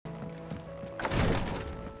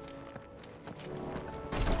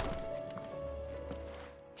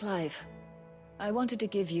Clive, I wanted to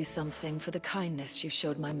give you something for the kindness you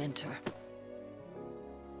showed my mentor.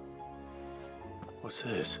 What's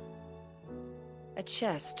this? A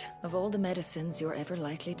chest of all the medicines you're ever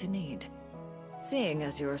likely to need. Seeing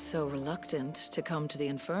as you're so reluctant to come to the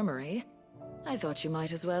infirmary, I thought you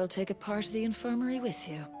might as well take a part of the infirmary with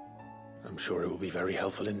you. I'm sure it will be very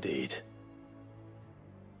helpful indeed.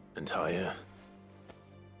 And Taya,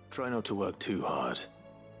 try not to work too hard.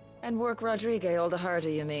 And work Rodrigue all the harder,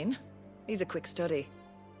 you mean? He's a quick study,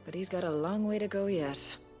 but he's got a long way to go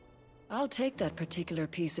yet. I'll take that particular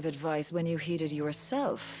piece of advice when you heed it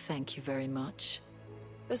yourself, thank you very much.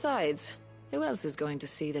 Besides, who else is going to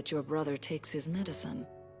see that your brother takes his medicine?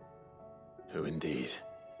 Who indeed?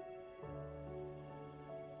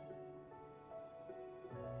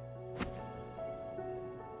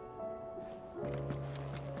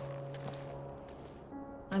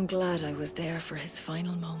 I'm glad I was there for his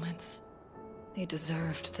final moments. He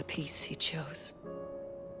deserved the peace he chose.